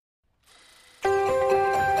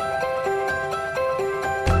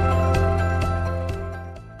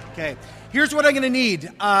Okay, here's what I'm going to need.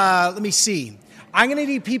 Let me see. I'm going to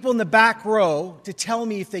need people in the back row to tell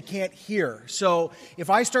me if they can't hear. So if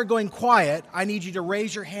I start going quiet, I need you to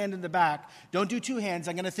raise your hand in the back. Don't do two hands.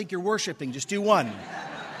 I'm going to think you're worshiping. Just do one.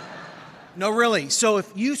 No, really. So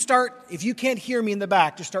if you can't hear me in the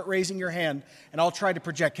back, just start raising your hand, and I'll try to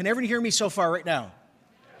project. Can everyone hear me so far right now?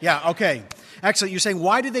 Yeah, okay. Excellent. You're saying,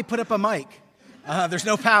 why did they put up a mic? There's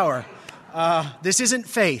no power. This isn't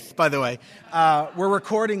Faith, by the way. We're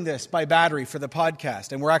recording this by battery for the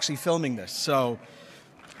podcast, and we're actually filming this. So,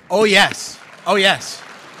 oh yes. Yes.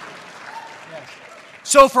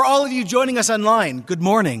 So for all of you joining us online, good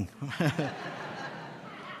morning.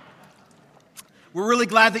 We're really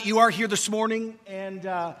glad that you are here this morning, and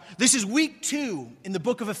this is week 2 in the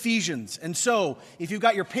book of Ephesians. And so, if you've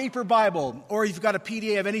got your paper Bible, or if you've got a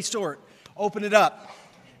PDA of any sort, open it up,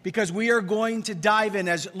 because we are going to dive in.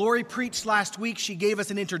 As Lori preached last week, she gave us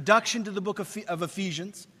an introduction to the book of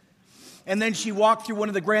Ephesians, and then she walked through one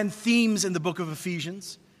of the grand themes in the book of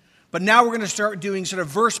Ephesians. But now we're going to start doing sort of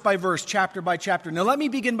verse by verse, chapter by chapter. Now let me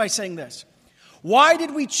begin by saying this. Why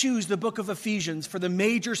did we choose the book of Ephesians for the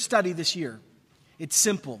major study this year? It's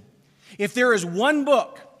simple. If there is one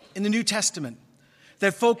book in the New Testament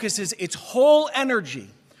that focuses its whole energy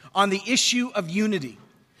on the issue of unity,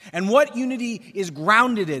 and what unity is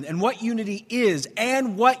grounded in, and what unity is,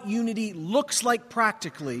 and what unity looks like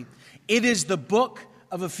practically, it is the book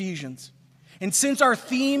of Ephesians. And since our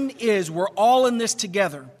theme is we're all in this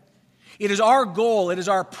together, it is our goal, it is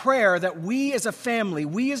our prayer that we as a family,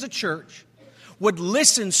 we as a church, would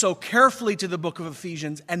listen so carefully to the book of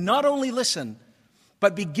Ephesians, and not only listen,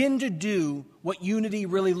 but begin to do what unity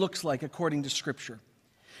really looks like according to Scripture.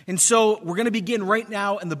 And so we're going to begin right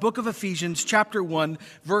now in the book of Ephesians, chapter 1,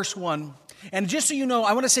 verse 1. And just so you know,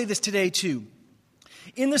 I want to say this today too.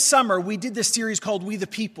 In the summer, we did this series called We the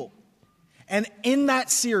People. And in that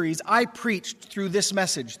series, I preached through this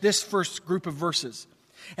message, this first group of verses.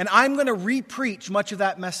 And I'm going to re-preach much of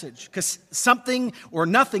that message because something or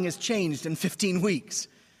nothing has changed in 15 weeks.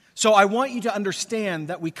 So I want you to understand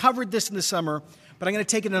that we covered this in the summer, but I'm going to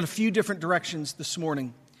take it in a few different directions this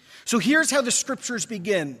morning. So here's how the Scriptures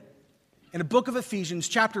begin in the book of Ephesians,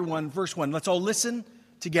 chapter 1, verse 1. Let's all listen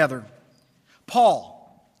together.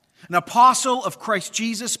 Paul, an apostle of Christ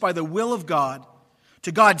Jesus by the will of God,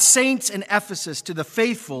 to God's saints in Ephesus, to the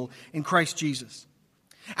faithful in Christ Jesus.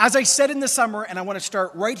 As I said in the summer, and I want to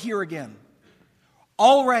start right here again,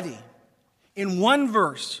 already in one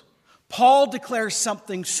verse, Paul declares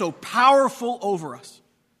something so powerful over us.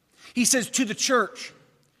 He says to the church,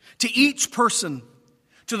 to each person,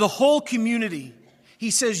 to the whole community, he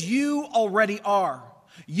says, you already are.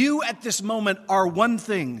 You at this moment are one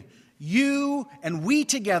thing. You and we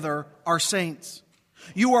together are saints.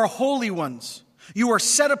 You are holy ones. You are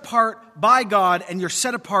set apart by God, and you're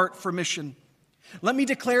set apart for mission. Let me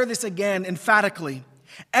declare this again emphatically.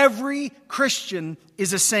 Every Christian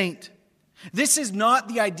is a saint. This is not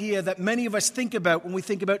the idea that many of us think about when we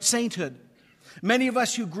think about sainthood. Many of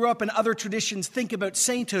us who grew up in other traditions think about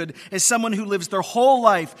sainthood as someone who lives their whole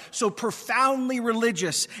life so profoundly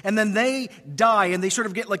religious, and then they die and they sort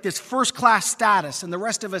of get like this first-class status, and the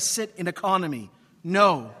rest of us sit in economy.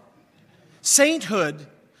 No. Sainthood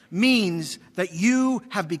means that you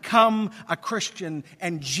have become a Christian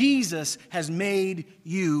and Jesus has made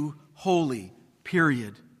you holy,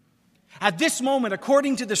 period. At this moment,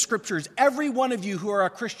 according to the Scriptures, every one of you who are a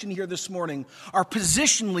Christian here this morning are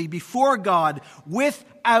positionally before God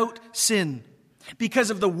without sin.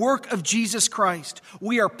 Because of the work of Jesus Christ,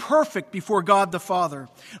 we are perfect before God the Father.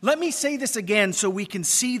 Let me say this again so we can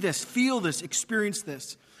see this, feel this, experience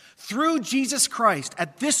this. Through Jesus Christ,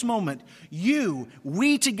 at this moment,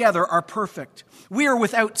 we together are perfect. We are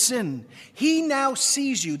without sin. He now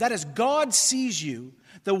sees you, that is, God sees you,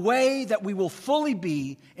 the way that we will fully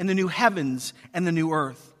be in the new heavens and the new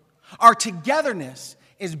earth. Our togetherness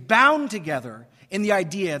is bound together in the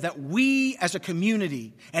idea that we as a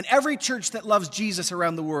community and every church that loves Jesus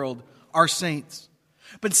around the world are saints.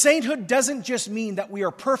 But sainthood doesn't just mean that we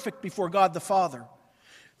are perfect before God the Father.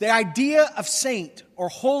 The idea of saint or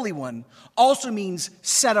holy one also means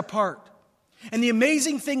set apart. And the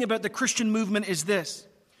amazing thing about the Christian movement is this,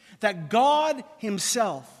 that God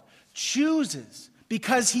himself chooses,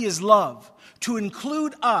 because he is love, to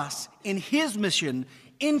include us in his mission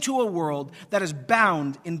into a world that is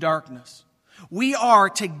bound in darkness. We are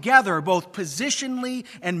together, both positionally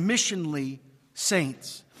and missionally,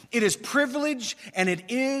 saints. It is privilege and it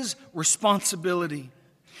is responsibility.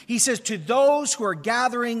 He says to those who are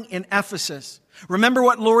gathering in Ephesus, remember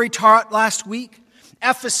what Lori taught last week?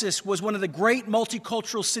 Ephesus was one of the great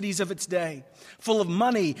multicultural cities of its day, full of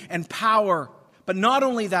money and power, But not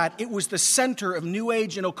only that, it was the center of New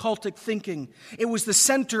Age and occultic thinking. It was the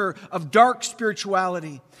center of dark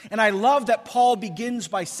spirituality. And I love that Paul begins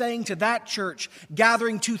by saying to that church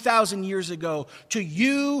gathering 2,000 years ago, to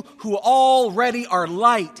you who already are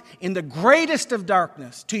light in the greatest of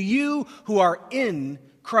darkness, to you who are in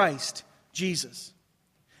Christ Jesus.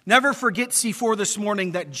 Never forget, C4, this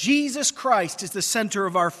morning that Jesus Christ is the center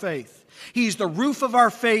of our faith. He's the roof of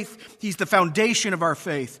our faith. He's the foundation of our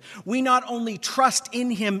faith. We not only trust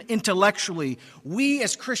in Him intellectually, we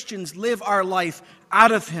as Christians live our life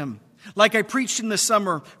out of Him. Like I preached in the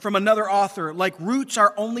summer from another author, like roots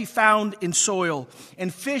are only found in soil,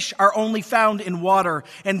 and fish are only found in water,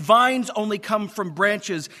 and vines only come from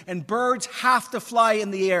branches, and birds have to fly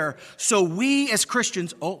in the air. So we as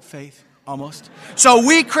Christians, faith, almost. So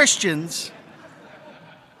we Christians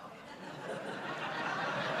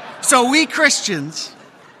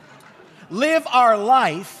live our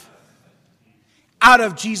life out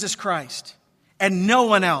of Jesus Christ and no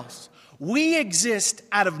one else. We exist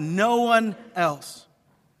out of no one else.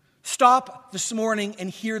 Stop this morning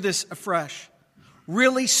and hear this afresh.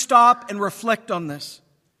 Really stop and reflect on this.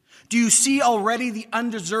 Do you see already the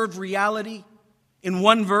undeserved reality in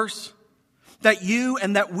one verse? That you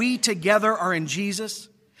and that we together are in Jesus,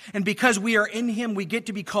 and because we are in Him, we get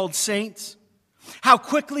to be called saints. How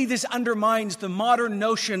quickly this undermines the modern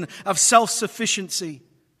notion of self-sufficiency.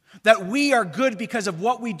 That we are good because of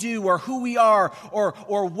what we do or who we are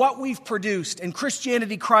or what we've produced. And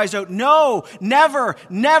Christianity cries out, no, never,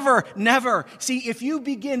 never, never. See, if you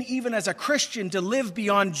begin even as a Christian to live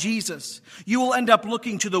beyond Jesus, you will end up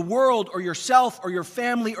looking to the world or yourself or your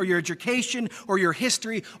family or your education or your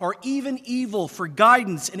history or even evil for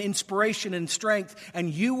guidance and inspiration and strength.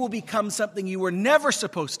 And you will become something you were never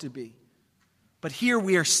supposed to be. But here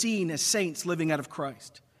we are seen as saints living out of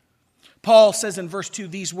Christ. Paul says in verse 2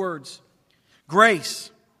 these words,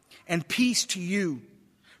 grace and peace to you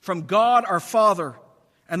from God our Father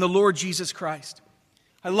and the Lord Jesus Christ.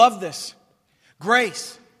 I love this.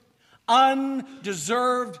 Grace,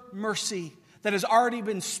 undeserved mercy that has already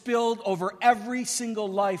been spilled over every single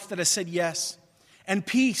life that has said yes. And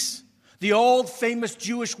peace, the old famous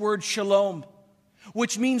Jewish word shalom,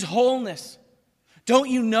 which means wholeness. Don't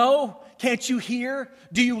you know? Can't you hear?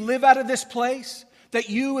 Do you live out of this place? That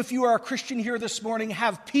you, if you are a Christian here this morning,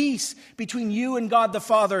 have peace between you and God the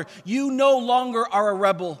Father. You no longer are a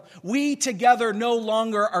rebel. We together no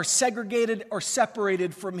longer are segregated or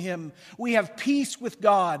separated from Him. We have peace with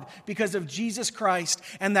God because of Jesus Christ.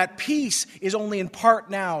 And that peace is only in part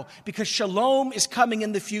now because shalom is coming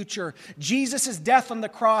in the future. Jesus' death on the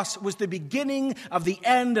cross was the beginning of the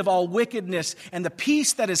end of all wickedness. And the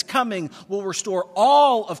peace that is coming will restore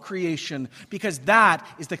all of creation because that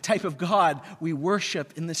is the type of God we worship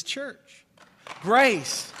in this church.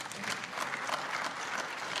 Grace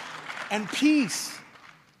and peace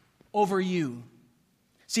over you.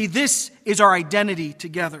 See, this is our identity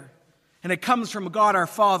together. And it comes from God our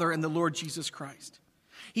Father and the Lord Jesus Christ.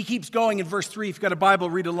 He keeps going in verse 3. If you've got a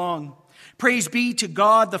Bible, read along. Praise be to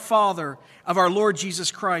God the Father of our Lord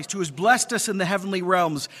Jesus Christ, who has blessed us in the heavenly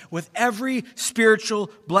realms with every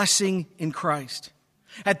spiritual blessing in Christ.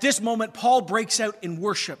 At this moment, Paul breaks out in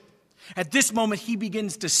worship. At this moment, he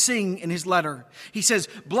begins to sing in his letter. He says,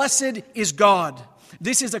 blessed is God.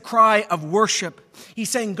 This is a cry of worship. He's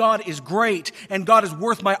saying God is great and God is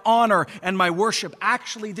worth my honor and my worship.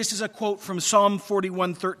 Actually, this is a quote from Psalm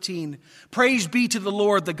 41:13. Praise be to the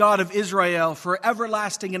Lord, the God of Israel, for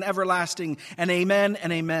everlasting and everlasting, and amen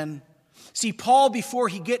and amen. See, Paul, before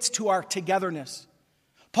he gets to our togetherness,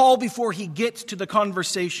 Paul, before he gets to the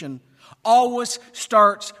conversation, always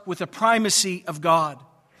starts with the primacy of God.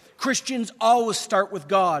 Christians always start with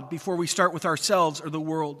God before we start with ourselves or the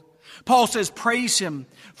world. Paul says, praise Him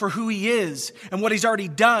for who He is and what He's already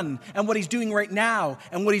done and what He's doing right now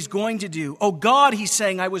and what He's going to do. Oh God, he's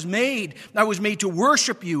saying, I was made to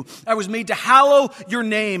worship You. I was made to hallow Your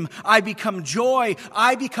name. I become joy.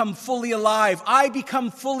 I become fully alive. I become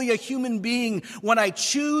fully a human being when I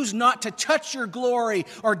choose not to touch Your glory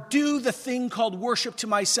or do the thing called worship to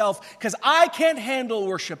myself, because I can't handle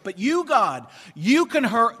worship. But You, God, you can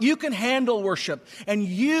handle worship. And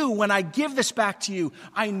You, when I give this back to You,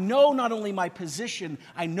 I know not only my position,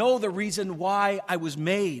 I know the reason why I was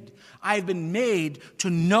made. I've been made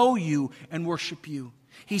to know You and worship You.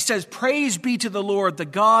 He says, praise be to the Lord, the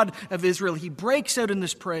God of Israel. He breaks out in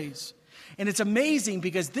this praise. And it's amazing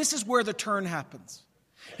because this is where the turn happens.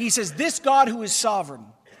 He says, this God who is sovereign,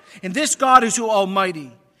 and this God who's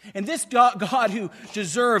almighty, and this God who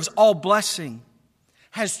deserves all blessing,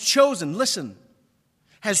 has chosen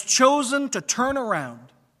to turn around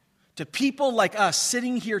to people like us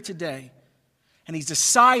sitting here today And he's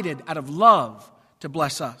decided out of love to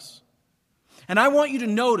bless us. And I want you to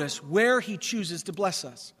notice where he chooses to bless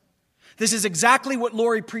us. This is exactly what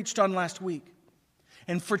Lori preached on last week.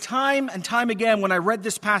 And for time and time again, when I read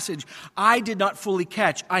this passage, I did not fully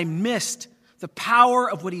catch. I missed the power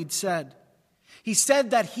of what he'd said. He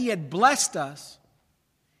said that he had blessed us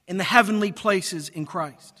in the heavenly places in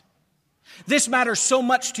Christ. This matters so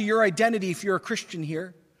much to your identity if you're a Christian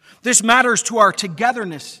here. This matters to our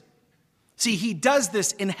togetherness. See, he does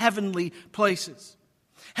this in heavenly places.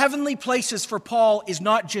 Heavenly places for Paul is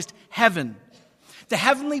not just heaven. The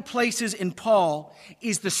heavenly places in Paul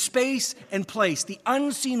is the space and place, the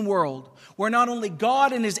unseen world, where not only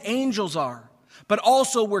God and his angels are, but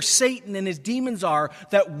also where Satan and his demons are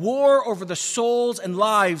that war over the souls and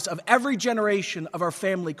lives of every generation of our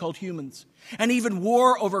family called humans, and even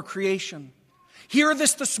war over creation. Hear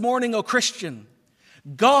this morning, O Christian.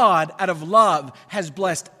 God, out of love, has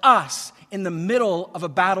blessed us in the middle of a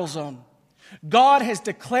battle zone. God has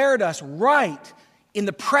declared us right in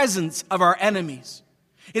the presence of our enemies.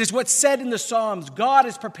 It is what's said in the Psalms, God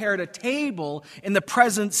has prepared a table in the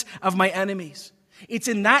presence of my enemies. It's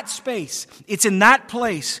in that space, it's in that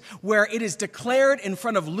place where it is declared in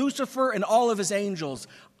front of Lucifer and all of his angels,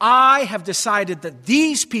 I have decided that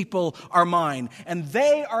these people are mine and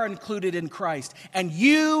they are included in Christ and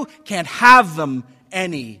you can't have them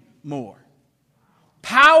anymore.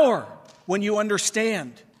 Power when you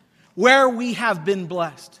understand where we have been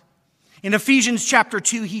blessed. In Ephesians chapter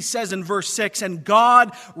 2, he says in verse 6, and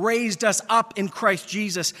God raised us up in Christ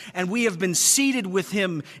Jesus, and we have been seated with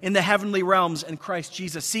him in the heavenly realms in Christ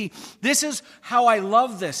Jesus. See, this is how I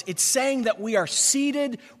love this. It's saying that we are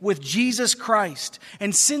seated with Jesus Christ.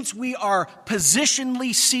 And since we are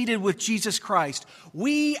positionally seated with Jesus Christ,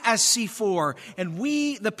 we as C4, and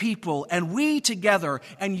we the people, and we together,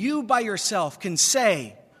 and you by yourself can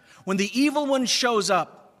say, when the evil one shows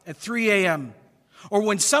up at 3 a.m., or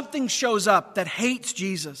when something shows up that hates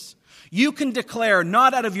Jesus, you can declare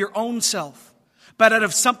not out of your own self, but out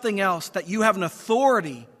of something else that you have an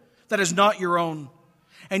authority that is not your own.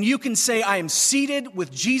 And you can say, I am seated with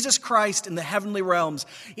Jesus Christ in the heavenly realms.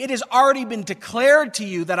 It has already been declared to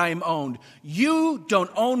you that I am owned. You don't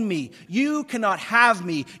own me. You cannot have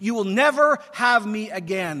me. You will never have me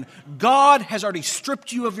again. God has already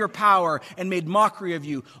stripped you of your power and made mockery of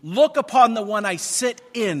you. Look upon the one I sit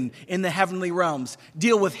in the heavenly realms.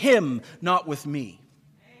 Deal with him, not with me.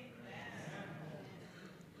 Amen.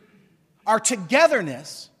 Our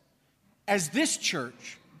togetherness as this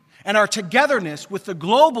church and our togetherness with the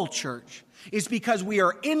global church is because we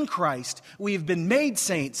are in Christ, we've been made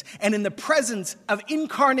saints, and in the presence of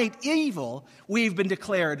incarnate evil, we've been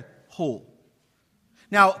declared whole.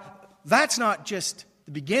 Now, that's not just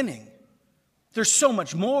the beginning. There's so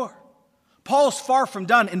much more. Paul's far from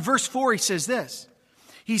done. In verse 4, he says this.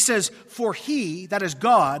 He says, for he, that is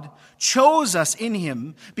God, chose us in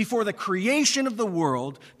him before the creation of the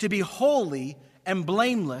world to be holy and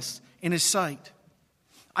blameless in his sight.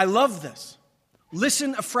 I love this.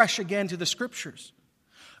 Listen afresh again to the scriptures.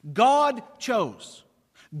 God chose.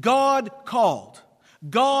 God called.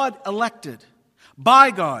 God elected.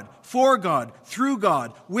 By God, for God, through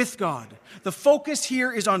God, with God. The focus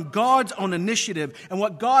here is on God's own initiative and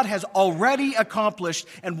what God has already accomplished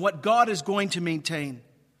and what God is going to maintain.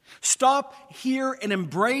 Stop here and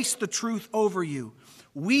embrace the truth over you.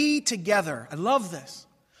 We together, I love this,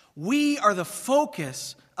 we are the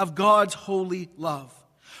focus of God's holy love.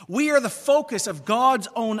 We are the focus of God's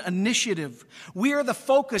own initiative. We are the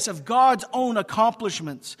focus of God's own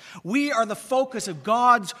accomplishments. We are the focus of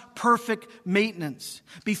God's perfect maintenance.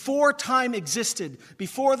 Before time existed,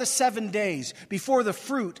 before the 7 days, before the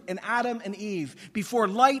fruit and Adam and Eve, before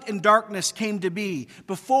light and darkness came to be,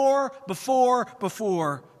 before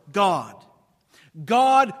God.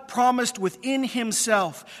 God promised within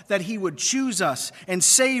himself that he would choose us and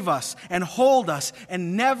save us and hold us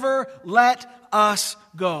and never let us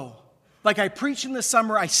go. Like I preached in the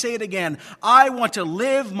summer, I say it again. I want to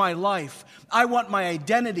live my life. I want my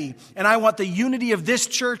identity, and I want the unity of this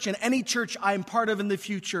church and any church I'm part of in the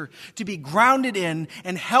future to be grounded in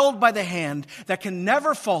and held by the hand that can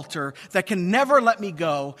never falter, that can never let me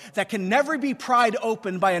go, that can never be pried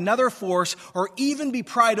open by another force or even be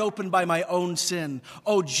pried open by my own sin.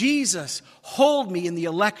 Oh, Jesus, hold me in the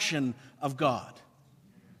election of God.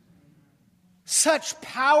 Such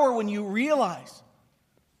power when you realize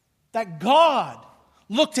that God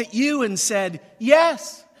looked at you and said,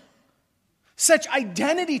 yes. Such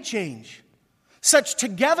identity change, such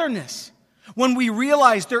togetherness. When we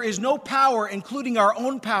realize there is no power, including our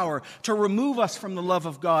own power, to remove us from the love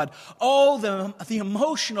of God. Oh, the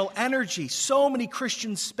emotional energy so many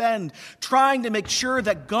Christians spend trying to make sure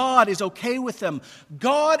that God is okay with them.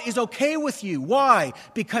 God is okay with you. Why?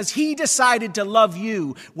 Because He decided to love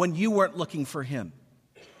you when you weren't looking for Him.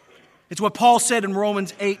 It's what Paul said in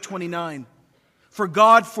Romans 8:29. For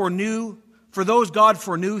those God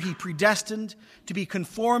foreknew, He predestined to be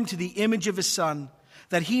conformed to the image of His Son,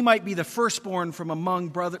 that He might be the firstborn from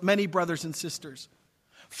among many brothers and sisters.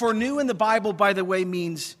 Foreknew in the Bible, by the way,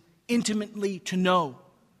 means intimately to know.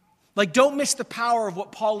 Like, don't miss the power of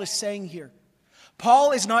what Paul is saying here.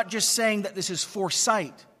 Paul is not just saying that this is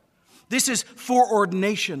foresight. This is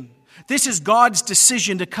foreordination. This is God's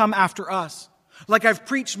decision to come after us. Like I've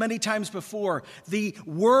preached many times before, the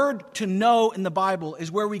word to know in the Bible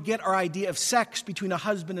is where we get our idea of sex between a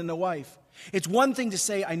husband and a wife. It's one thing to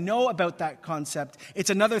say, I know about that concept. It's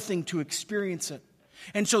another thing to experience it.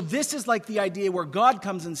 And so this is like the idea where God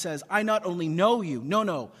comes and says, I not only know you,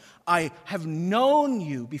 no, I have known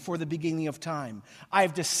you before the beginning of time. I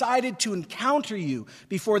have decided to encounter you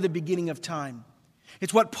before the beginning of time.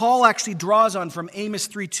 It's what Paul actually draws on from Amos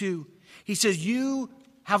 3:2. He says, you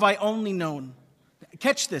have I only known.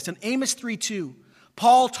 Catch this, in Amos 3:2,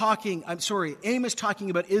 Amos talking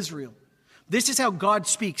about Israel. This is how God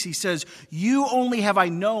speaks. He says, you only have I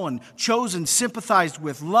known, chosen, sympathized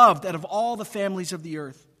with, loved out of all the families of the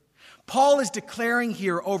earth. Paul is declaring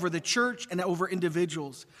here over the church and over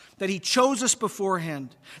individuals that he chose us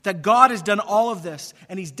beforehand, that God has done all of this,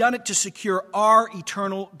 and He's done it to secure our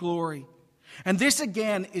eternal glory. And this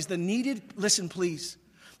again is the needed, listen please,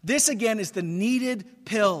 this again is the needed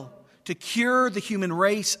pill to cure the human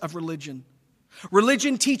race of religion.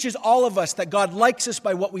 Religion teaches all of us that God likes us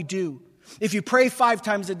by what we do. If you pray 5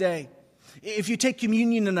 times a day, if you take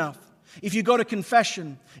communion enough, if you go to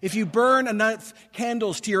confession, if you burn enough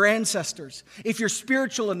candles to your ancestors, if you're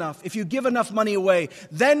spiritual enough, if you give enough money away,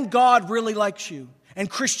 then God really likes you. And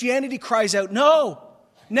Christianity cries out, no,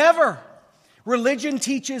 never. Religion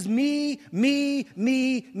teaches me.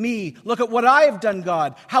 Look at what I have done,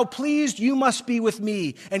 God. How pleased you must be with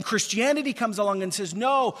me. And Christianity comes along and says,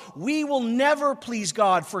 no, we will never please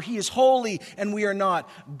God, for He is holy and we are not.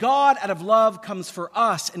 God, out of love, comes for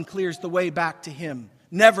us and clears the way back to Him.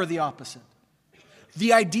 Never the opposite.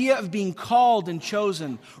 The idea of being called and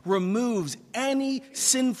chosen removes any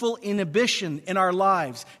sinful inhibition in our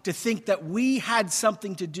lives to think that we had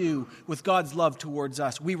something to do with God's love towards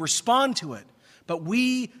us. We respond to it, but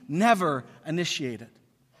we never initiate it.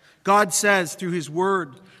 God says through His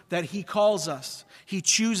word that He calls us, He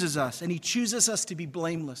chooses us, and He chooses us to be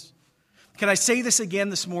blameless. Can I say this again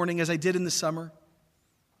this morning as I did in the summer?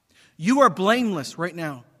 You are blameless right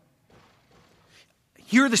now.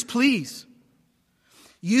 Hear this, please.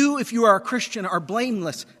 You, if you are a Christian, are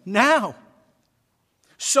blameless now.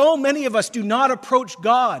 So many of us do not approach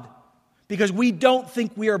God because we don't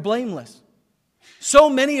think we are blameless. So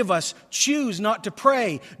many of us choose not to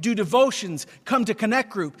pray, do devotions, come to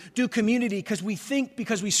Connect Group, do community because we think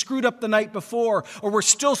because we screwed up the night before or we're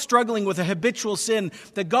still struggling with a habitual sin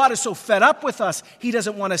that God is so fed up with us, He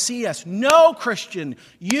doesn't want to see us. No, Christian,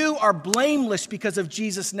 you are blameless because of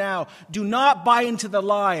Jesus now. Do not buy into the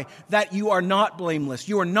lie that you are not blameless.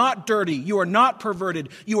 You are not dirty. You are not perverted.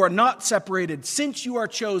 You are not separated. Since you are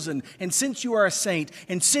chosen and since you are a saint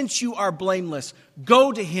and since you are blameless,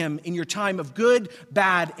 go to Him in your time of good,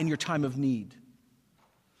 bad, and your time of need.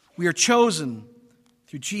 We are chosen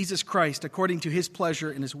through Jesus Christ according to His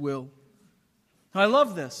pleasure and His will. Now, I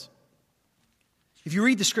love this. If you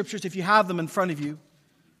read the scriptures, if you have them in front of you,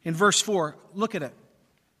 in verse 4, look at it.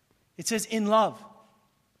 It says, in love.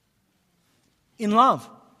 In love.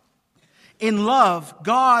 In love,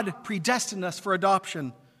 God predestined us for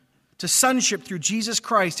adoption to sonship through Jesus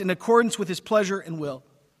Christ in accordance with His pleasure and will.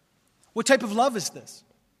 What type of love is this?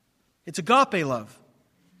 It's agape love.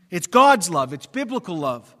 It's God's love. It's biblical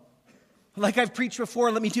love. Like I've preached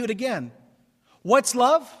before, let me do it again. What's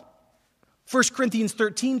love? 1 Corinthians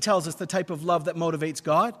 13 tells us the type of love that motivates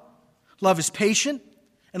God. Love is patient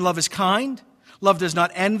and love is kind. Love does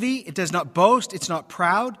not envy. It does not boast. It's not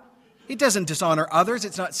proud. It doesn't dishonor others.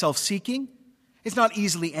 It's not self-seeking. It's not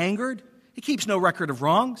easily angered. It keeps no record of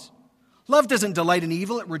wrongs. Love doesn't delight in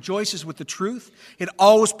evil. It rejoices with the truth. It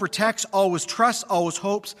always protects, always trusts, always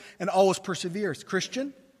hopes, and always perseveres.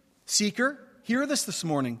 Christian, seeker, hear this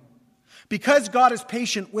morning. Because God is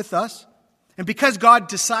patient with us, and because God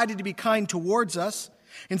decided to be kind towards us,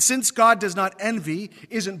 and since God does not envy,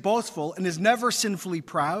 isn't boastful, and is never sinfully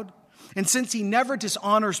proud, and since He never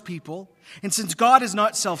dishonors people, and since God is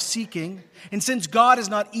not self-seeking, and since God is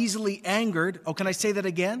not easily angered, oh, can I say that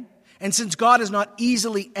again? and since God is not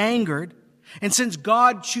easily angered, and since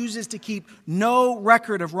God chooses to keep no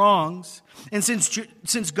record of wrongs, and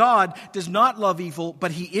since God does not love evil,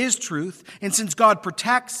 but he is truth, and since God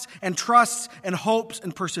protects and trusts and hopes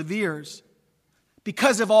and perseveres,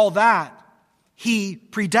 because of all that, he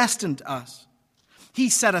predestined us. He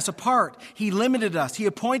set us apart. He limited us. He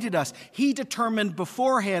appointed us. He determined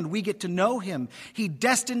beforehand we get to know him. He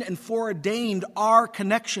destined and foreordained our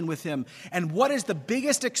connection with him. And what is the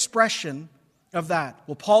biggest expression of that?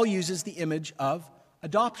 Well, Paul uses the image of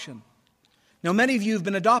adoption. Now, many of you have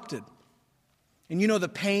been adopted, and you know the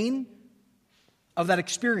pain of that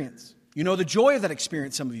experience. You know the joy of that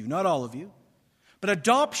experience, some of you, not all of you. But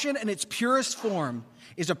adoption in its purest form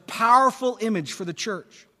is a powerful image for the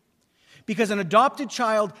church, because an adopted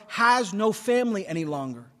child has no family any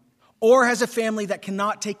longer, or has a family that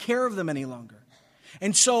cannot take care of them any longer.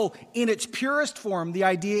 And so, in its purest form, the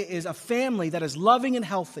idea is a family that is loving and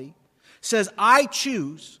healthy says, I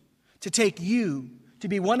choose to take you to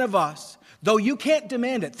be one of us, though you can't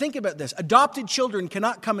demand it. Think about this. Adopted children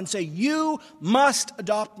cannot come and say, you must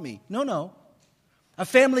adopt me. No. A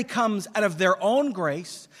family comes out of their own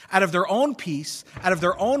grace, out of their own peace, out of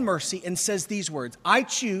their own mercy, and says these words, I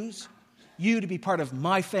choose you to be part of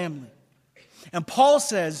my family. And Paul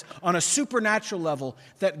says on a supernatural level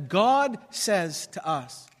that God says to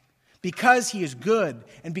us, because he is good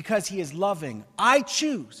and because he is loving, I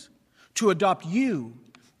choose to adopt you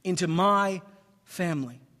into my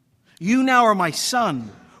family. You now are my son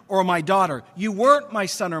or my daughter. You weren't my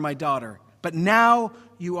son or my daughter, but now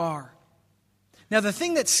you are. Now, the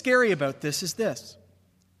thing that's scary about this is this.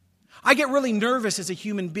 I get really nervous as a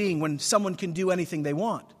human being when someone can do anything they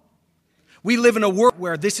want. We live in a world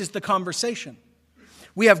where this is the conversation.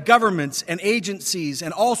 We have governments and agencies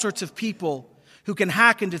and all sorts of people who can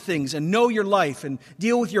hack into things and know your life and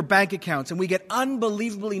deal with your bank accounts. And we get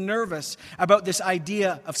unbelievably nervous about this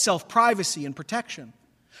idea of self-privacy and protection.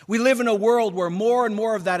 We live in a world where more and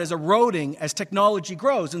more of that is eroding as technology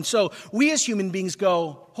grows. And so we as human beings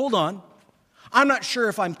go, hold on, I'm not sure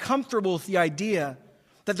if I'm comfortable with the idea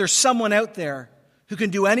that there's someone out there who can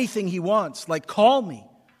do anything he wants, like call me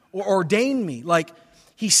or ordain me, like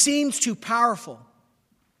he seems too powerful.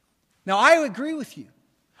 Now, I agree with you.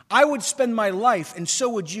 I would spend my life, and so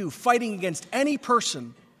would you, fighting against any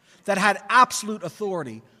person that had absolute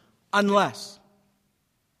authority, unless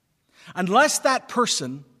that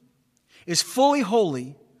person is fully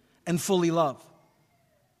holy and fully love.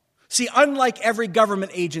 See, unlike every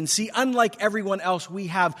government agency, unlike everyone else we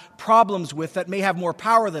have problems with that may have more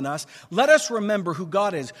power than us, let us remember who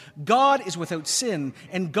God is. God is without sin,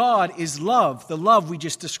 and God is love, the love we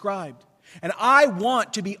just described. And I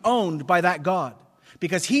want to be owned by that God,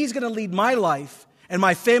 because he's going to lead my life and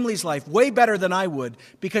my family's life way better than I would,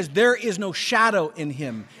 because there is no shadow in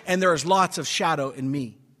him, and there is lots of shadow in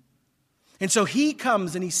me. And so he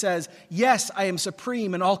comes and he says, yes, I am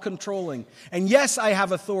supreme and all-controlling, and yes, I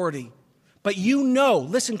have authority, but you know,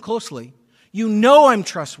 listen closely, you know I'm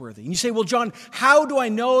trustworthy. And you say, well, John, how do I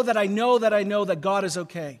know that God is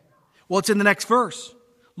okay? Well, it's in the next verse.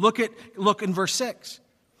 Look in verse 6.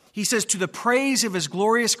 He says, to the praise of his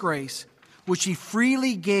glorious grace, which he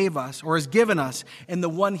freely gave us, or has given us, in the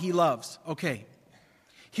one he loves. Okay,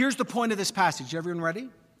 here's the point of this passage. Everyone ready?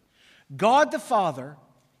 God the Father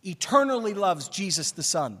eternally loves Jesus the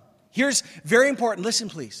Son. Here's very important. Listen,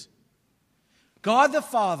 please. God the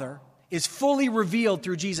Father is fully revealed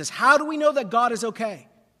through Jesus. How do we know that God is okay?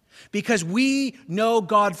 Because we know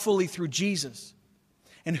God fully through Jesus.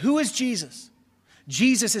 And who is Jesus?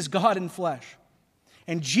 Jesus is God in flesh.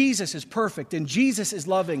 And Jesus is perfect, and Jesus is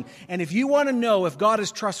loving. And if you want to know if God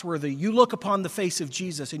is trustworthy, you look upon the face of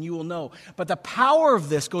Jesus and you will know. But the power of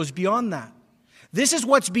this goes beyond that. This is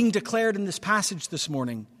what's being declared in this passage this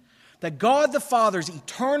morning. That God the Father's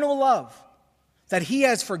eternal love that he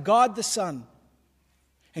has for God the Son,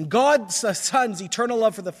 and God the Son's eternal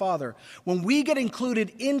love for the Father, when we get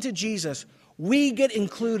included into Jesus, we get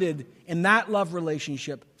included in that love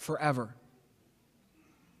relationship forever.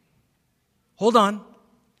 Hold on.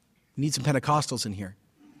 We need some Pentecostals in here.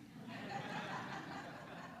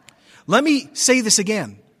 Let me say this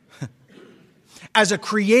again. As a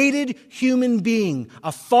created human being,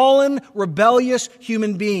 a fallen, rebellious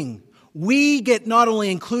human being, we get not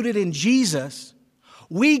only included in Jesus,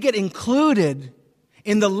 we get included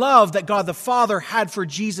in the love that God the Father had for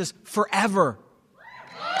Jesus forever.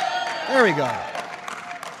 There we go.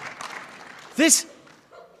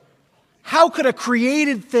 How could a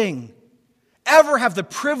created thing ever have the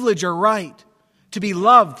privilege or right to be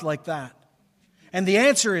loved like that? And the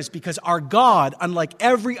answer is because our God, unlike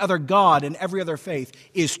every other God and every other faith,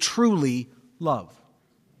 is truly love.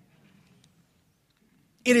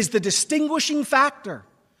 It is the distinguishing factor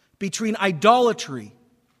between idolatry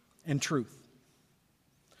and truth.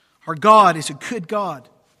 Our God is a good God.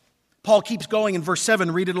 Paul keeps going in verse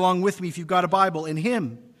 7. Read it along with me if you've got a Bible. In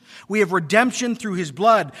Him we have redemption through His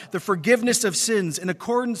blood, the forgiveness of sins in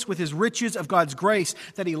accordance with His riches of God's grace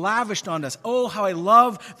that He lavished on us. Oh, how I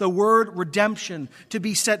love the word redemption, to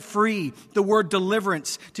be set free. The word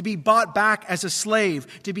deliverance, to be bought back as a slave,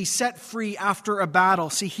 to be set free after a battle.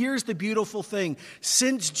 See, here's the beautiful thing.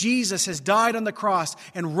 Since Jesus has died on the cross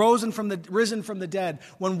and risen from the dead,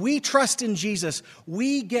 when we trust in Jesus,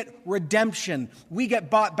 we get redemption. We get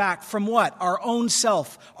bought back from what? Our own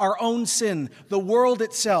self, our own sin, the world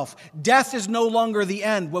itself. Death is no longer the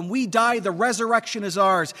end. When we die, the resurrection is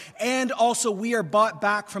ours. And also we are bought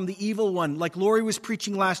back from the evil one. Like Lori was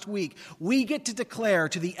preaching last week, we get to declare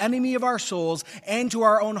to the enemy of our souls and to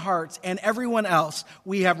our own hearts and everyone else,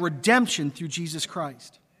 we have redemption through Jesus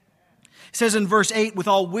Christ. It says in verse 8, with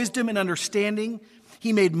all wisdom and understanding,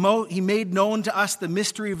 He made known to us the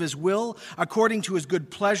mystery of His will, according to His good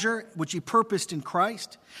pleasure, which He purposed in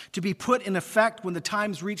Christ, to be put in effect when the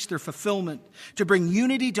times reach their fulfillment, to bring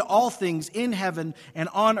unity to all things in heaven and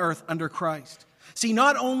on earth under Christ. See,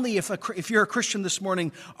 not only if you're a Christian this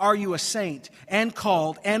morning, are you a saint and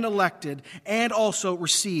called and elected and also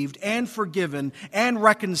received and forgiven and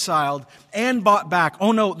reconciled and bought back.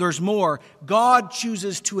 Oh no, there's more. God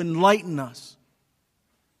chooses to enlighten us.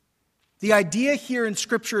 The idea here in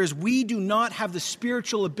Scripture is we do not have the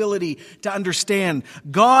spiritual ability to understand.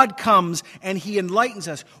 God comes and He enlightens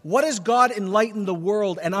us. What does God enlighten the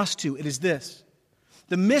world and us to? It is this.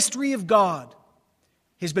 The mystery of God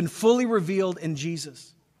has been fully revealed in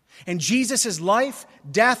Jesus. And Jesus' life,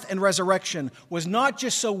 death, and resurrection was not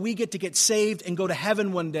just so we get saved and go to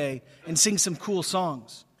heaven one day and sing some cool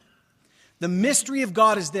songs. The mystery of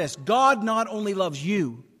God is this. God not only loves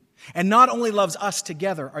you, and not only loves us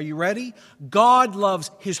together. Are you ready? God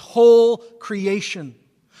loves His whole creation.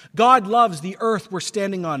 God loves the earth we're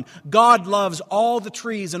standing on. God loves all the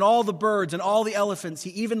trees and all the birds and all the elephants.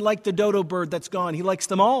 He even liked the dodo bird that's gone. He likes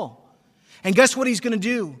them all. And guess what He's going to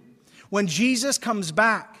do? When Jesus comes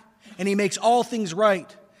back and He makes all things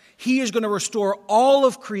right, He is going to restore all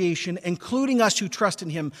of creation, including us who trust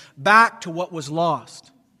in Him, back to what was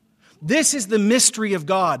lost. This is the mystery of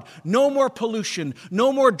God. No more pollution,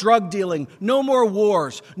 no more drug dealing, no more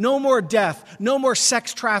wars, no more death, no more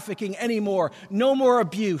sex trafficking anymore, no more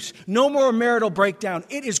abuse, no more marital breakdown.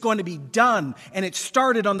 It is going to be done, and it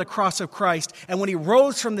started on the cross of Christ. And when He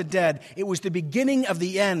rose from the dead, it was the beginning of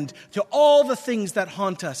the end to all the things that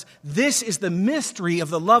haunt us. This is the mystery of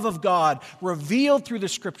the love of God revealed through the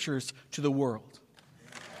Scriptures to the world.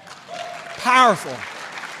 Powerful.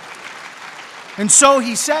 And so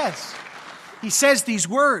He says these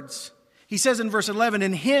words. He says in verse 11,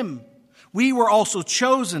 in Him we were also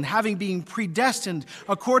chosen, having been predestined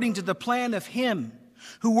according to the plan of Him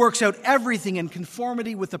who works out everything in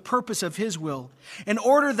conformity with the purpose of His will, in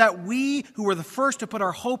order that we who were the first to put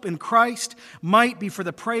our hope in Christ might be for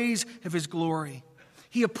the praise of His glory.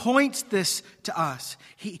 He appoints this to us.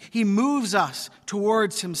 He moves us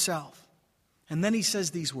towards Himself. And then He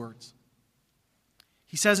says these words.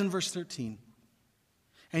 He says in verse 13,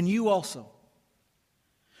 and you also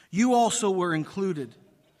were included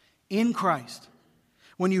in Christ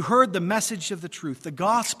when you heard the message of the truth, the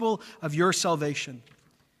gospel of your salvation.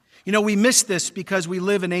 You know, we miss this because we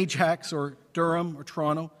live in Ajax or Durham or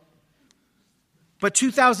Toronto. But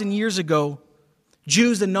 2,000 years ago,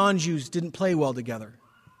 Jews and non-Jews didn't play well together.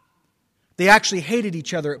 They actually hated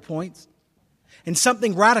each other at points. And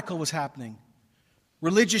something radical was happening.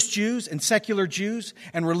 Religious Jews and secular Jews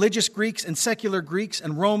and religious Greeks and secular Greeks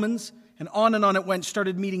and Romans and on it went,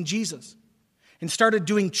 started meeting Jesus and started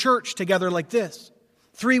doing church together like this.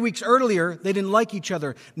 3 weeks earlier, they didn't like each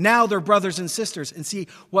other. Now they're brothers and sisters. And see,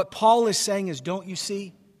 what Paul is saying is, don't you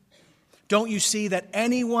see? Don't you see that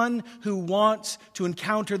anyone who wants to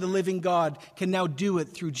encounter the living God can now do it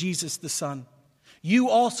through Jesus the Son? You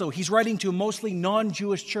also, he's writing to a mostly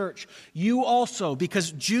non-Jewish church. You also,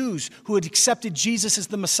 because Jews who had accepted Jesus as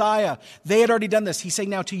the Messiah, they had already done this. He's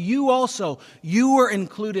saying now to you also, you were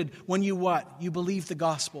included when you what? You believe the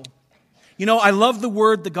gospel. You know, I love the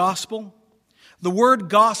word, the gospel. The word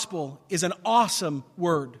gospel is an awesome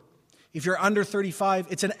word. If you're under 35,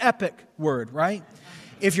 it's an epic word, right?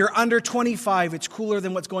 If you're under 25, it's cooler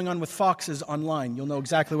than what's going on with foxes online. You'll know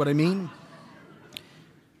exactly what I mean.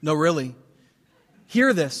 No, really.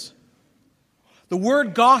 Hear this. The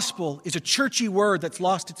word gospel is a churchy word that's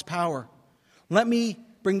lost its power. Let me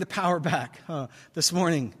bring the power back this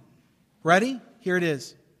morning. Ready? Here it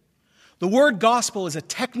is. The word gospel is a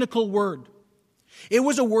technical word. It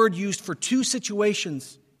was a word used for two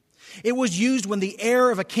situations. It was used when the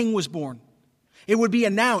heir of a king was born. It would be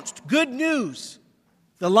announced, good news,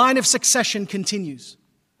 the line of succession continues.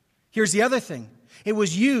 Here's the other thing. It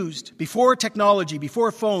was used before technology,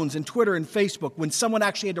 before phones and Twitter and Facebook, when someone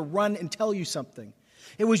actually had to run and tell you something.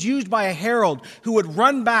 It was used by a herald who would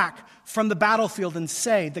run back from the battlefield and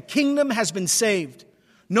say, the kingdom has been saved.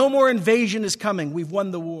 No more invasion is coming. We've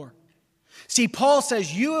won the war. See, Paul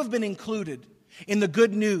says you have been included in the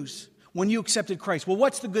good news when you accepted Christ. Well,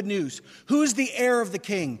 what's the good news? Who is the heir of the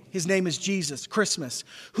king? His name is Jesus, Christmas.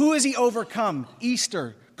 Who has he overcome?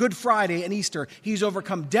 Easter, Good Friday and Easter. He's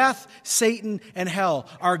overcome death, Satan, and hell.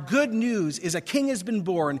 Our good news is a king has been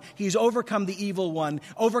born. He's overcome the evil one,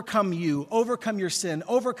 overcome you, overcome your sin,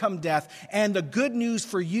 overcome death. And the good news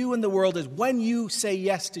for you in the world is when you say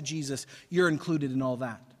yes to Jesus, you're included in all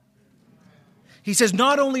that. He says,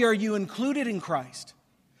 not only are you included in Christ,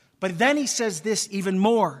 but then he says this even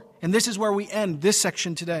more. And this is where we end this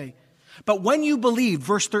section today. But when you believed,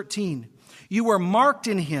 verse 13, you were marked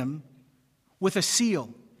in him with a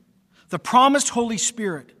seal, the promised Holy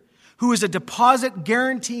Spirit, who is a deposit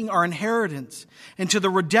guaranteeing our inheritance and to the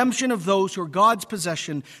redemption of those who are God's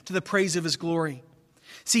possession to the praise of his glory.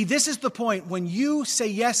 See, this is the point when you say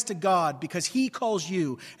yes to God because he calls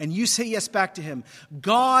you and you say yes back to him.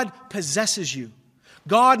 God possesses you.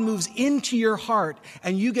 God moves into your heart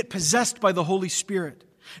and you get possessed by the Holy Spirit.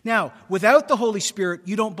 Now, without the Holy Spirit,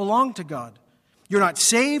 you don't belong to God. You're not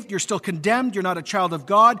saved. You're still condemned. You're not a child of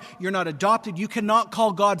God. You're not adopted. You cannot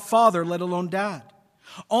call God Father, let alone Dad.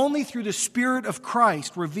 Only through the Spirit of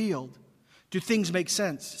Christ revealed do things make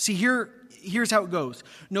sense. See, here's how it goes.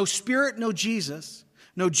 No Spirit, no Jesus.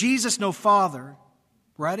 No Jesus, no Father.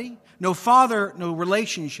 Ready? No Father, no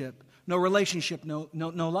relationship. No relationship, no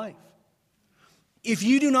life. If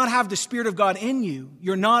you do not have the Spirit of God in you,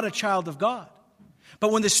 you're not a child of God.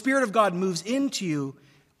 But when the Spirit of God moves into you,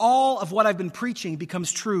 all of what I've been preaching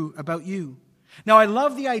becomes true about you. Now, I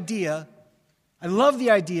love the idea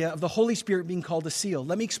of the Holy Spirit being called a seal.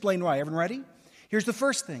 Let me explain why. Everyone ready? Here's the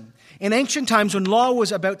first thing. In ancient times, when law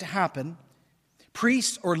was about to happen,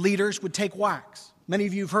 priests or leaders would take wax. Many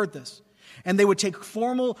of you have heard this. And they would take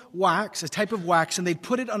formal wax, a type of wax, and they'd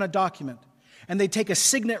put it on a document. And they'd take a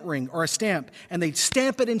signet ring or a stamp, and they'd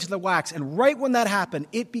stamp it into the wax. And right when that happened,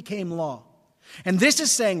 it became law. And this is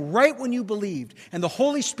saying right when you believed and the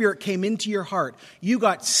Holy Spirit came into your heart, you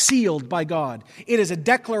got sealed by God. It is a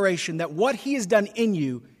declaration that what he has done in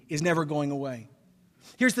you is never going away.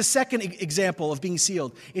 Here's the second example of being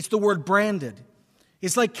sealed. It's the word branded.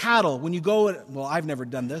 It's like cattle. When you go, well, I've never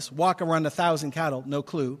done this, walk around 1,000 cattle, no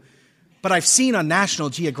clue. But I've seen on National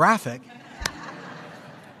Geographic,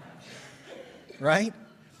 right?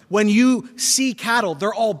 When you see cattle,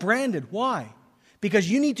 they're all branded. Why? Because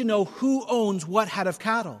you need to know who owns what head of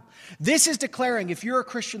cattle. This is declaring, if you're a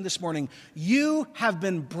Christian this morning, you have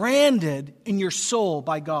been branded in your soul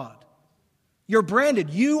by God. You're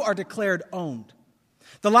branded. You are declared owned.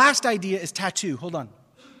 The last idea is tattoo. Hold on.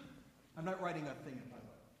 I'm not writing a thing.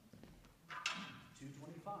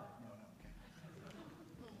 225. No.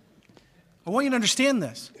 Okay. I want you to understand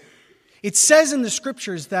this. It says in the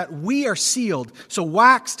scriptures that we are sealed, so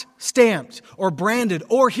waxed, stamped, or branded,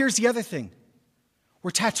 or here's the other thing. We're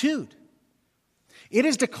tattooed. It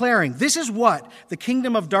is declaring, this is what the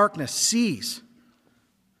kingdom of darkness sees.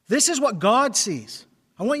 This is what God sees.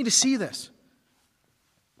 I want you to see this.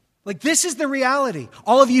 Like, this is the reality.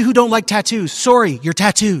 All of you who don't like tattoos, sorry, you're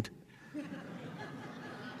tattooed.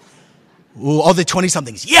 Ooh, all the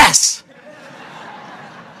 20-somethings, yes!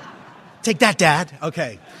 Take that, Dad.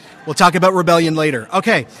 Okay, we'll talk about rebellion later.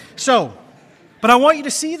 Okay, but I want you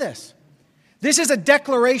to see this. This is a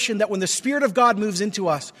declaration that when the Spirit of God moves into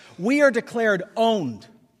us, we are declared owned.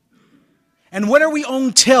 And when are we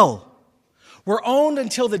owned till? We're owned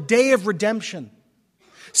until the day of redemption.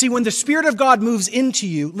 See, when the Spirit of God moves into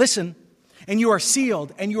you, listen, and you are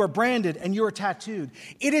sealed, and you are branded, and you are tattooed,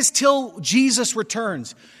 it is till Jesus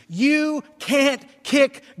returns. You can't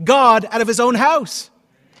kick God out of his own house.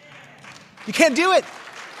 You can't do it.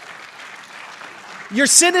 Your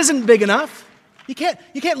sin isn't big enough. You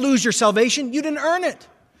can't lose your salvation. You didn't earn it.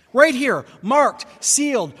 Right here, marked,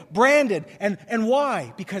 sealed, branded. And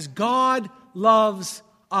why? Because God loves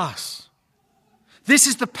us. This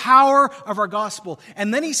is the power of our gospel.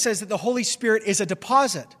 And then he says that the Holy Spirit is a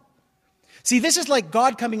deposit. See, this is like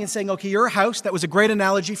God coming and saying, okay, you're a house. That was a great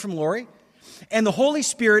analogy from Lori. And the Holy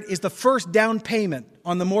Spirit is the first down payment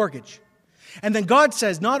on the mortgage. And then God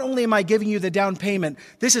says, not only am I giving you the down payment,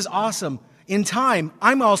 this is awesome. In time,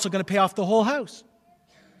 I'm also going to pay off the whole house.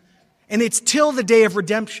 And it's till the day of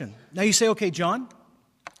redemption. Now you say, okay, John,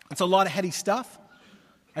 that's a lot of heady stuff.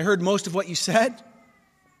 I heard most of what you said.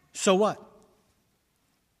 So what?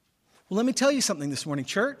 Well, let me tell you something this morning,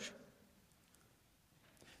 church.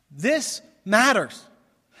 This matters.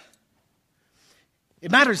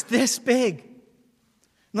 It matters this big.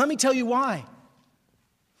 And let me tell you why.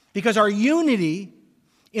 Because our unity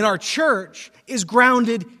in our church is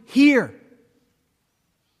grounded here.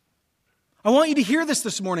 I want you to hear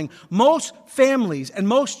this morning. Most families and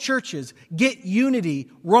most churches get unity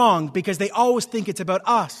wrong because they always think it's about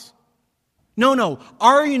us. No.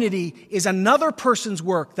 Our unity is another person's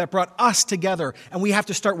work that brought us together, and we have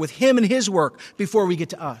to start with him and his work before we get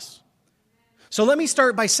to us. So let me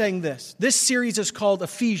start by saying this. This series is called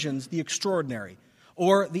Ephesians, the Extraordinary,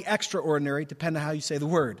 or the Extraordinary, depending on how you say the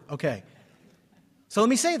word. Okay. So let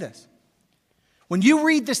me say this. When you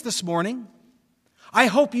read this morning, I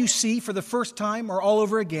hope you see for the first time or all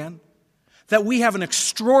over again that we have an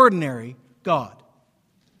extraordinary God.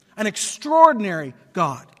 An extraordinary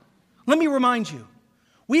God. Let me remind you,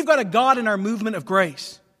 we've got a God in our movement of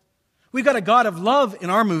grace. We've got a God of love in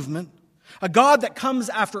our movement. A God that comes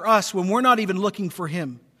after us when we're not even looking for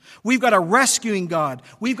him. We've got a rescuing God.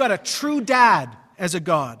 We've got a true dad as a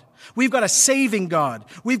God. We've got a saving God.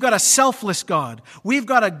 We've got a selfless God. We've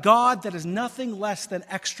got a God that is nothing less than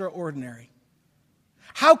extraordinary.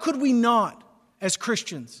 How could we not, as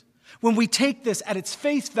Christians, when we take this at its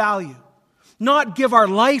face value, not give our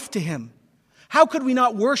life to him? How could we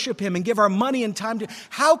not worship him and give our money and time to him?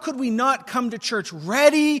 How could we not come to church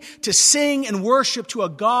ready to sing and worship to a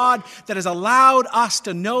God that has allowed us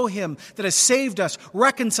to know him, that has saved us,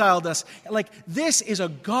 reconciled us? Like, this is a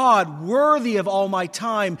God worthy of all my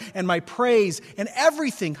time and my praise and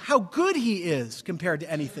everything. How good he is compared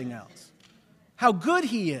to anything else. How good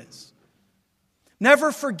he is.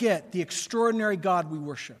 Never forget the extraordinary God we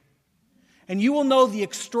worship. And you will know the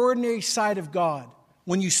extraordinary side of God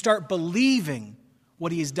when you start believing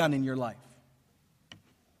what he has done in your life.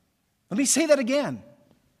 Let me say that again.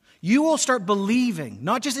 You will start believing,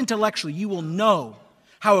 not just intellectually, you will know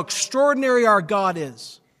how extraordinary our God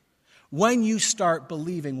is when you start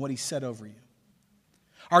believing what he said over you.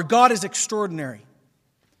 Our God is extraordinary,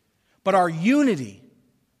 but our unity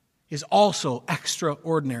is also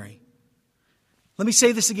extraordinary. Let me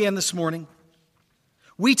say this again this morning.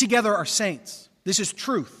 We together are saints. This is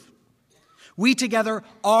truth. We together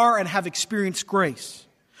are and have experienced grace.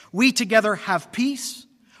 We together have peace.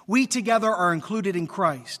 We together are included in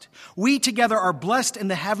Christ. We together are blessed in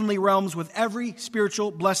the heavenly realms with every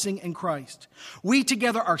spiritual blessing in Christ. We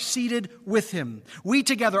together are seated with him. We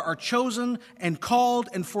together are chosen and called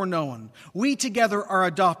and foreknown. We together are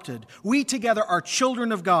adopted. We together are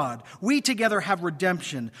children of God. We together have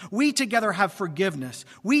redemption. We together have forgiveness.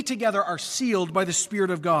 We together are sealed by the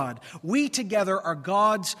Spirit of God. We together are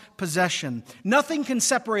God's possession. Nothing can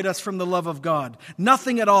separate us from the love of God.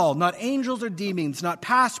 Nothing at all. Not angels or demons. Not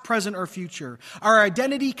past, present, or future. Our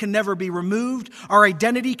identity can never be removed. Our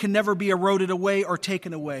identity can never be eroded away or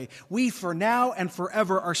taken away. We for now and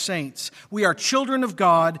forever are saints. We are children of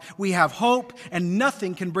God. We have hope, and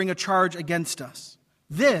nothing can bring a charge against us.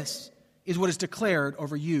 This is what is declared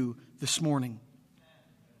over you this morning.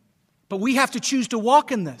 But we have to choose to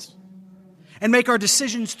walk in this and make our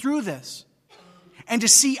decisions through this and to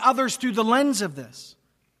see others through the lens of this.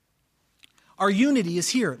 Our unity is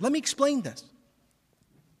here. Let me explain this.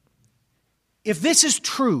 If this is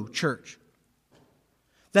true, church,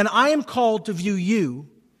 then I am called to view you,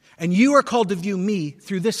 and you are called to view me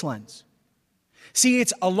through this lens. See,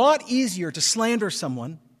 it's a lot easier to slander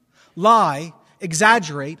someone, lie,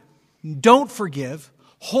 exaggerate, don't forgive,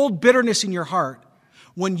 hold bitterness in your heart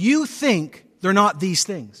when you think they're not these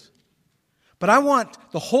things. But I want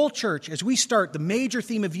the whole church, as we start the major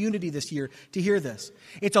theme of unity this year, to hear this.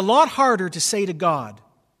 It's a lot harder to say to God,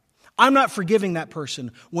 I'm not forgiving that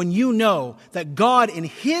person, when you know that God in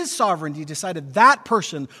his sovereignty decided that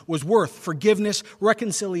person was worth forgiveness,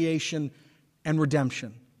 reconciliation, and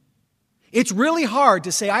redemption. It's really hard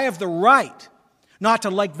to say I have the right not to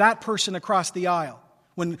like that person across the aisle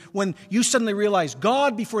when you suddenly realize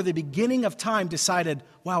God before the beginning of time decided,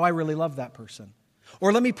 wow, I really love that person.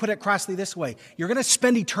 Or let me put it crassly this way. You're going to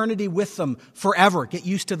spend eternity with them forever. Get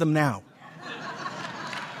used to them now.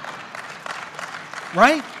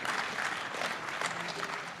 Right?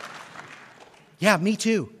 Yeah, me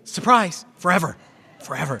too. Surprise. Forever.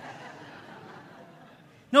 Forever.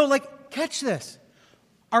 No, like, catch this.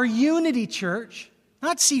 Our unity, church,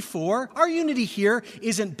 not C4, our unity here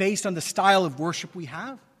isn't based on the style of worship we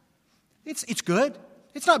have. It's good.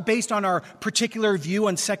 It's not based on our particular view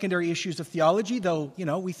on secondary issues of theology, though,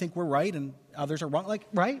 we think we're right and others are wrong. Like,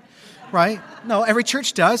 right? Right? No, every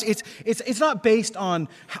church does. It's not based on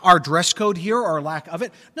our dress code here or our lack of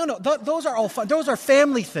it. No, those are all fun. Those are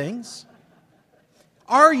family things.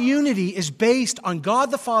 Our unity is based on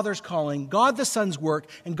God the Father's calling, God the Son's work,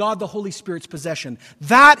 and God the Holy Spirit's possession.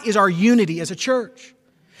 That is our unity as a church.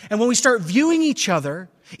 And when we start viewing each other,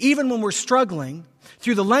 even when we're struggling,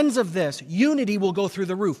 through the lens of this, unity will go through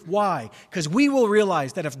the roof. Why? Because we will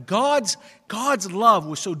realize that if God's love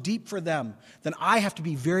was so deep for them, then I have to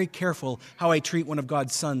be very careful how I treat one of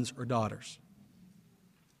God's sons or daughters.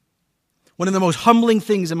 One of the most humbling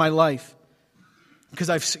things in my life, because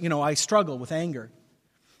I struggle with anger,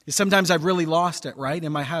 is sometimes I've really lost it, right,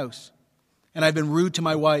 in my house. And I've been rude to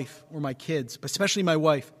my wife or my kids, but especially my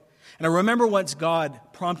wife. And I remember once God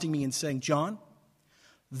prompting me and saying, John,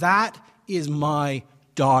 that is my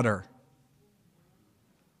daughter.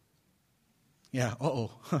 Yeah,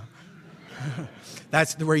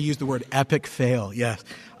 That's where he used the word epic fail, yes.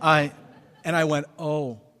 And I went,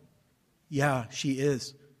 oh, yeah, she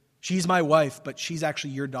is. She's my wife, but she's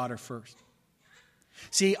actually your daughter first.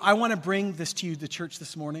 See, I want to bring this to you, the church,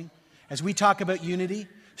 this morning. As we talk about unity,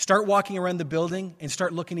 start walking around the building and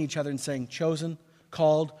start looking at each other and saying, chosen,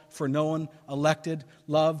 called, foreknown, elected,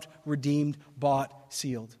 loved, redeemed, bought,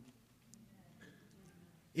 sealed.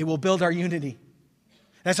 It will build our unity.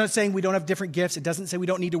 That's not saying we don't have different gifts. It doesn't say we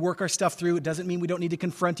don't need to work our stuff through. It doesn't mean we don't need to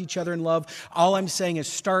confront each other in love. All I'm saying is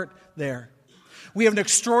start there. We have an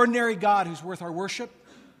extraordinary God who's worth our worship.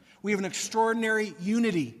 We have an extraordinary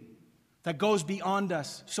unity that goes beyond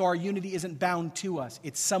us, so our unity isn't bound to us.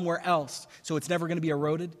 It's somewhere else, so it's never going to be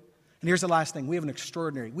eroded. And here's the last thing. We have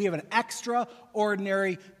an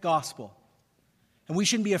extraordinary gospel. And we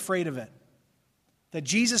shouldn't be afraid of it. That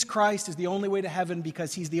Jesus Christ is the only way to heaven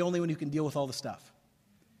because he's the only one who can deal with all the stuff.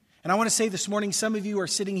 And I want to say this morning, some of you are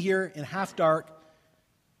sitting here in half dark,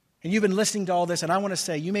 and you've been listening to all this, and I want to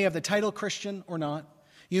say, you may have the title Christian or not.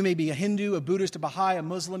 You may be a Hindu, a Buddhist, a Baha'i, a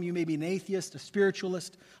Muslim. You may be an atheist, a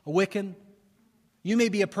spiritualist, a Wiccan. You may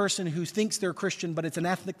be a person who thinks they're Christian, but it's an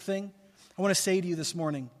ethnic thing. I want to say to you this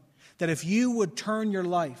morning that if you would turn your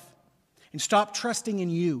life and stop trusting in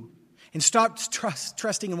you and stop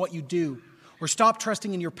trusting in what you do, or stop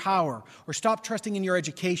trusting in your power, or stop trusting in your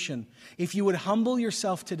education, if you would humble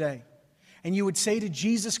yourself today and you would say to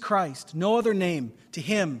Jesus Christ, no other name, to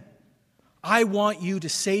him, I want you to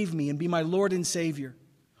save me and be my Lord and Savior,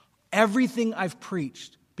 everything I've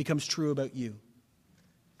preached becomes true about you.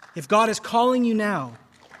 If God is calling you now,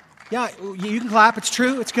 yeah, you can clap, it's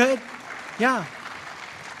true, it's good. Yeah.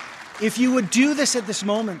 If you would do this at this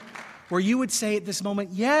moment, where you would say at this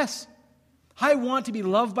moment, yes, I want to be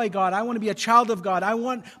loved by God. I want to be a child of God. I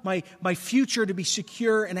want my future to be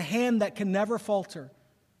secure in a hand that can never falter.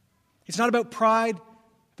 It's not about pride,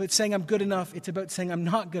 but saying I'm good enough. It's about saying I'm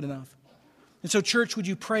not good enough. And so, church, would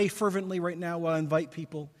you pray fervently right now while I invite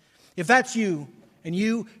people? If that's you, and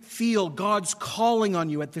you feel God's calling on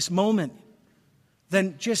you at this moment,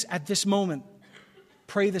 then just at this moment,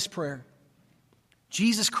 pray this prayer.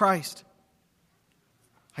 Jesus Christ,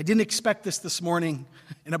 I didn't expect this morning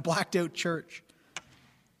in a blacked out church.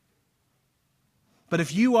 But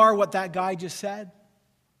if you are what that guy just said,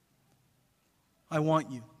 I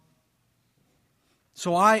want you.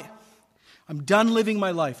 So I'm done living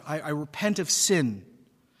my life. I repent of sin.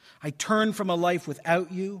 I turn from a life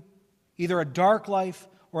without you, either a dark life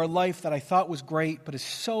or a life that I thought was great, but is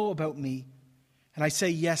so about me. And I say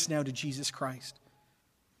yes now to Jesus Christ.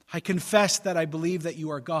 I confess that I believe that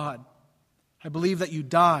you are God. I believe that you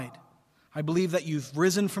died. I believe that you've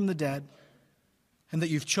risen from the dead and that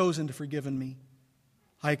you've chosen to forgive me.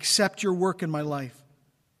 I accept your work in my life.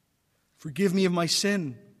 Forgive me of my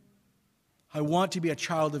sin. I want to be a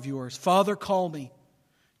child of yours. Father, call me.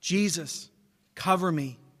 Jesus, cover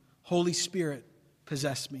me. Holy Spirit,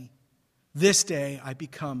 possess me. This day I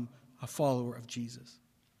become a follower of Jesus.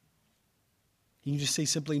 Can you just say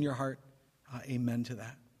simply in your heart, amen to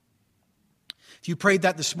that? If you prayed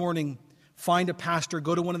that this morning, find a pastor,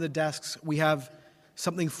 go to one of the desks. We have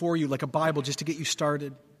something for you, like a Bible, just to get you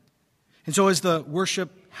started. And so as the worship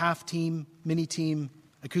half team, mini team,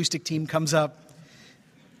 acoustic team comes up,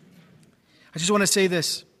 I just want to say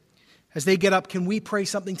this. As they get up, can we pray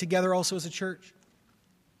something together also as a church?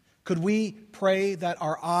 Could we pray that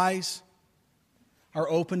our eyes are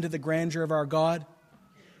open to the grandeur of our God?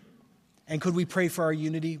 And could we pray for our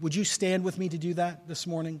unity? Would you stand with me to do that this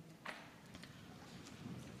morning?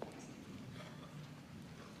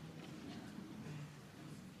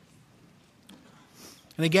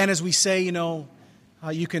 And again, as we say,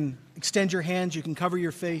 you can extend your hands, you can cover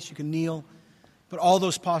your face, you can kneel. But all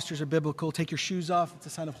those postures are biblical. Take your shoes off. It's a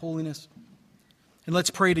sign of holiness. And let's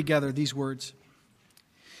pray together these words.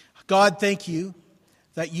 God, thank you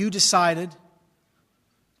that you decided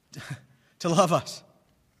to love us.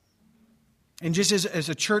 And just as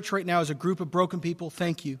a church right now, as a group of broken people,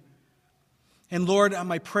 thank you. And Lord,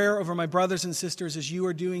 my prayer over my brothers and sisters as you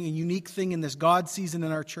are doing a unique thing in this God season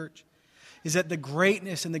in our church is that the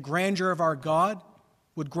greatness and the grandeur of our God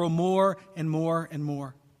would grow more and more and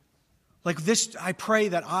more. Like this, I pray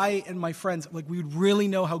that I and my friends, we would really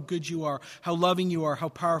know how good you are, how loving you are, how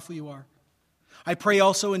powerful you are. I pray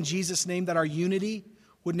also in Jesus' name that our unity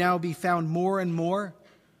would now be found more and more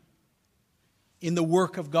in the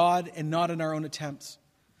work of God and not in our own attempts.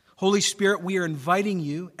 Holy Spirit, we are inviting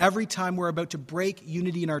you every time we're about to break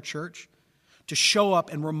unity in our church to show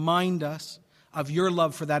up and remind us of your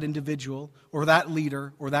love for that individual or that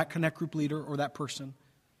leader or that Connect Group leader or that person.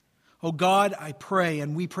 Oh God, I pray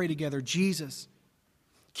and we pray together, Jesus,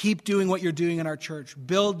 keep doing what you're doing in our church.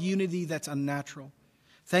 Build unity that's unnatural.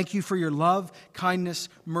 Thank you for your love, kindness,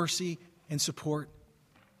 mercy, and support.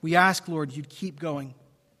 We ask, Lord, you'd keep going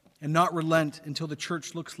and not relent until the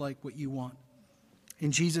church looks like what you want.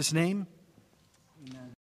 In Jesus' name,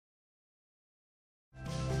 amen.